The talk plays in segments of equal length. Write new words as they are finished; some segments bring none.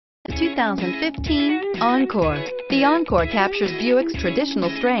2015 Encore. The Encore captures Buick's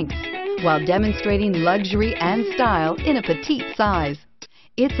traditional strengths while demonstrating luxury and style in a petite size.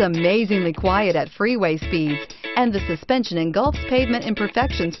 It's amazingly quiet at freeway speeds, and the suspension engulfs pavement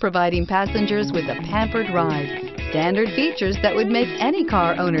imperfections, providing passengers with a pampered ride. Standard features that would make any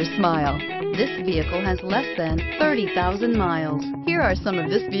car owner smile. This vehicle has less than 30,000 miles. Here are some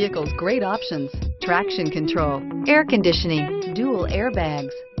of this vehicle's great options: traction control, air conditioning, dual airbags,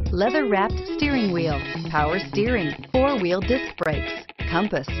 leather-wrapped steering wheel, power steering, four-wheel disc brakes,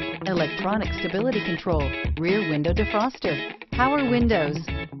 compass, electronic stability control, rear window defroster, power windows.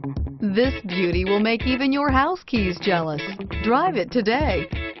 This beauty will make even your house keys jealous. Drive it today.